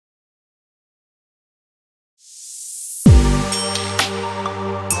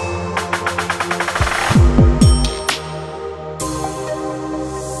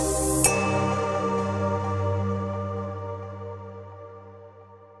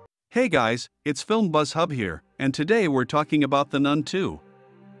Hey guys, it's Film Buzz Hub here, and today we're talking about The Nun 2.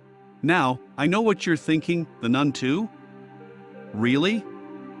 Now, I know what you're thinking, The Nun 2? Really?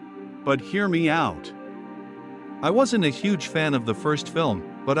 But hear me out. I wasn't a huge fan of the first film,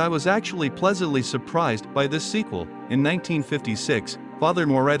 but I was actually pleasantly surprised by this sequel. In 1956, Father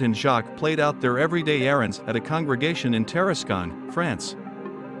Moret and Jacques played out their everyday errands at a congregation in Tarascon, France.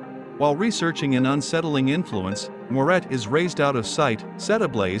 While researching an unsettling influence, Moret is razed out of sight, set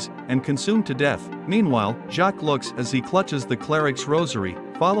ablaze, and consumed to death. Meanwhile, Jacques looks as he clutches the cleric's rosary.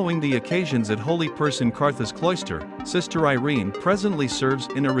 Following the occasions at Holy Person Cartha's cloister, Sister Irene presently serves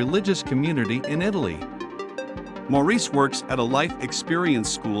in a religious community in Italy. Maurice works at a life experience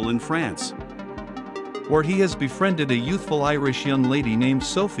school in France, where he has befriended a youthful Irish young lady named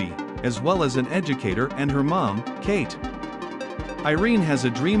Sophie, as well as an educator and her mom, Kate. Irene has a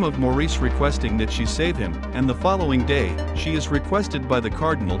dream of Maurice requesting that she save him, and the following day, she is requested by the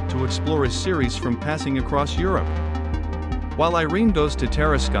cardinal to explore a series from passing across Europe. While Irene goes to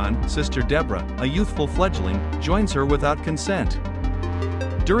Tarascon, Sister Deborah, a youthful fledgling, joins her without consent.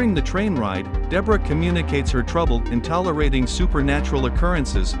 During the train ride, Deborah communicates her trouble in tolerating supernatural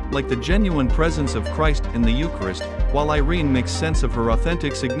occurrences, like the genuine presence of Christ in the Eucharist, while Irene makes sense of her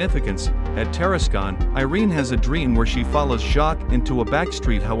authentic significance. At Tarascon, Irene has a dream where she follows Jacques into a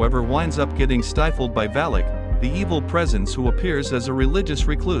backstreet, however winds up getting stifled by Valak, the evil presence who appears as a religious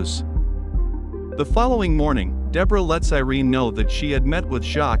recluse. The following morning, Deborah lets Irene know that she had met with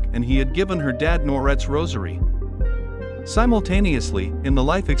Jacques and he had given her dad Moret's rosary. Simultaneously, in the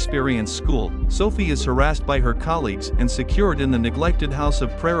life experience school, Sophie is harassed by her colleagues and secured in the neglected house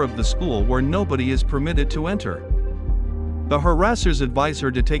of prayer of the school where nobody is permitted to enter. The harassers advise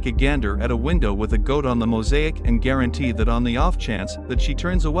her to take a gander at a window with a goat on the mosaic and guarantee that on the off chance that she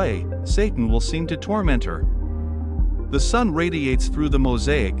turns away, Satan will seem to torment her. The sun radiates through the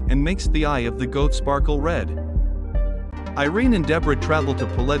mosaic and makes the eye of the goat sparkle red. Irene and Deborah travel to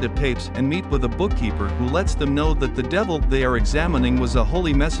Palais de Papes and meet with a bookkeeper who lets them know that the devil they are examining was a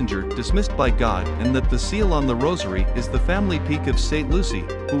holy messenger dismissed by God and that the seal on the rosary is the family peak of Saint Lucy,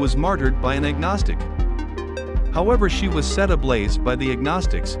 who was martyred by an agnostic. However, she was set ablaze by the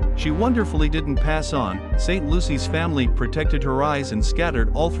agnostics. She wonderfully didn't pass on. Saint Lucy's family protected her eyes and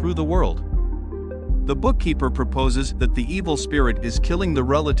scattered all through the world. The bookkeeper proposes that the evil spirit is killing the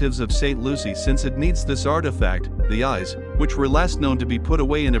relatives of Saint Lucy since it needs this artifact, the eyes, which were last known to be put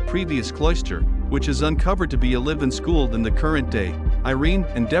away in a previous cloister, which is uncovered to be a live-in school in the current day. Irene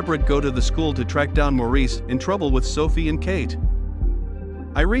and Deborah go to the school to track down Maurice, in trouble with Sophie and Kate.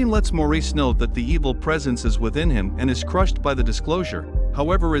 Irene lets Maurice know that the evil presence is within him and is crushed by the disclosure,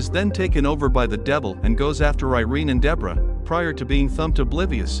 however is then taken over by the devil and goes after Irene and Deborah, prior to being thumped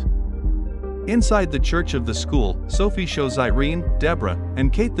oblivious. Inside the church of the school, Sophie shows Irene, Deborah,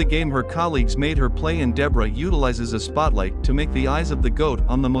 and Kate the game her colleagues made her play, and Deborah utilizes a spotlight to make the eyes of the goat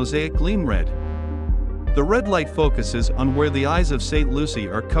on the mosaic gleam red. The red light focuses on where the eyes of Saint Lucy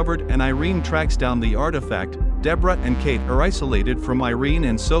are covered and Irene tracks down the artifact. Deborah and Kate are isolated from Irene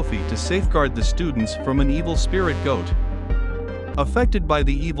and Sophie to safeguard the students from an evil spirit goat. Affected by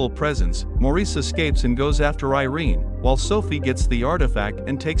the evil presence, Maurice escapes and goes after Irene, while Sophie gets the artifact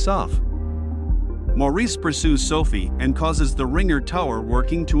and takes off. Maurice pursues Sophie and causes the Ringer Tower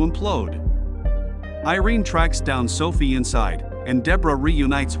working to implode. Irene tracks down Sophie inside, and Deborah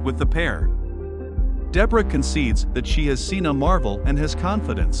reunites with the pair. Deborah concedes that she has seen a marvel and has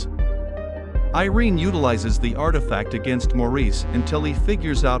confidence. Irene utilizes the artifact against Maurice until he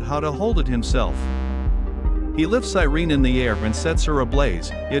figures out how to hold it himself. He lifts Irene in the air and sets her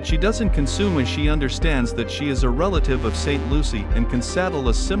ablaze, yet she doesn't consume as she understands that she is a relative of Saint Lucy and can saddle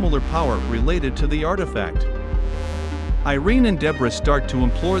a similar power related to the artifact. Irene and Deborah start to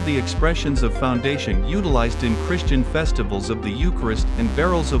implore the expressions of foundation utilized in Christian festivals of the Eucharist, and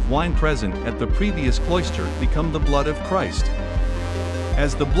barrels of wine present at the previous cloister become the blood of Christ.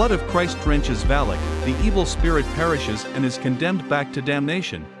 As the blood of Christ drenches Valak, the evil spirit perishes and is condemned back to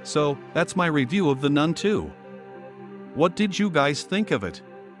damnation. So, that's my review of The Nun 2. What did you guys think of it?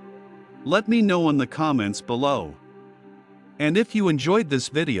 Let me know in the comments below. And if you enjoyed this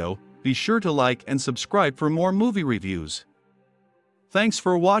video, be sure to like and subscribe for more movie reviews. Thanks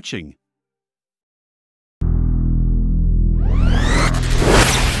for watching.